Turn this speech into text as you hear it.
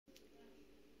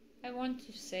I want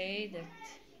to say that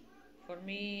for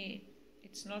me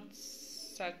it's not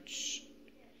such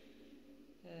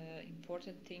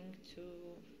important thing to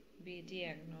be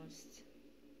diagnosed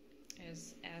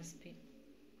as Aspie.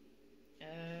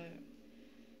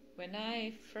 When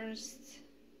I first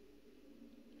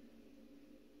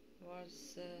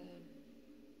was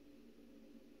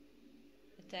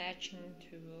attaching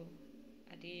to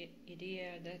the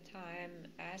idea that I'm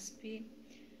Aspie,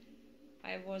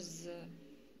 I was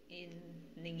in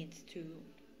need to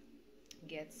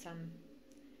get some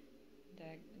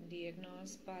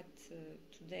diagnosis, but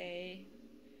today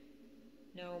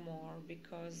no more,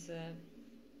 because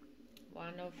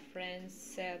one of friends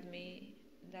said me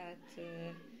that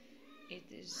it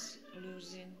is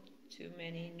losing too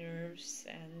many nerves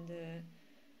and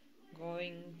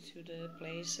going to the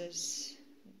places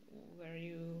where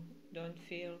you don't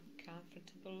feel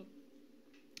comfortable,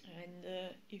 and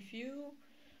if you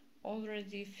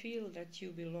already feel that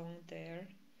you belong there,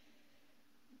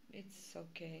 it's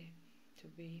okay to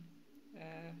be.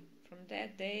 From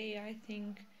that day, I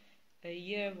think a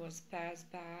year was passed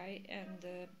by, and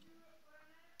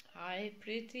I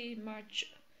pretty much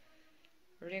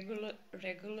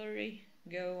regularly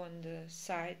go on the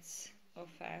sites of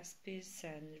Aspies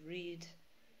and read,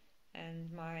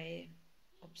 and my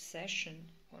obsession,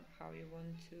 or how you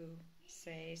want to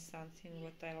say something,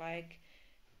 what I like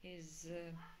is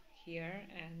here,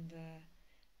 and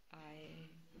I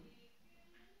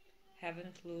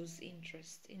haven't lost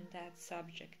interest in that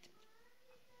subject.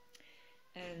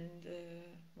 And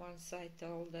once I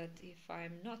told that if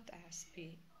I'm not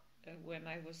Aspie, when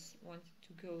I was wanting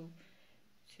to go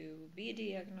to be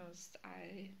diagnosed,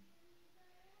 I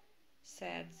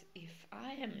said if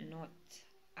I am not,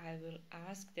 I will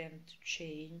ask them to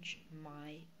change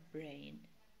my brain.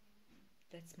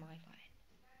 That's my life.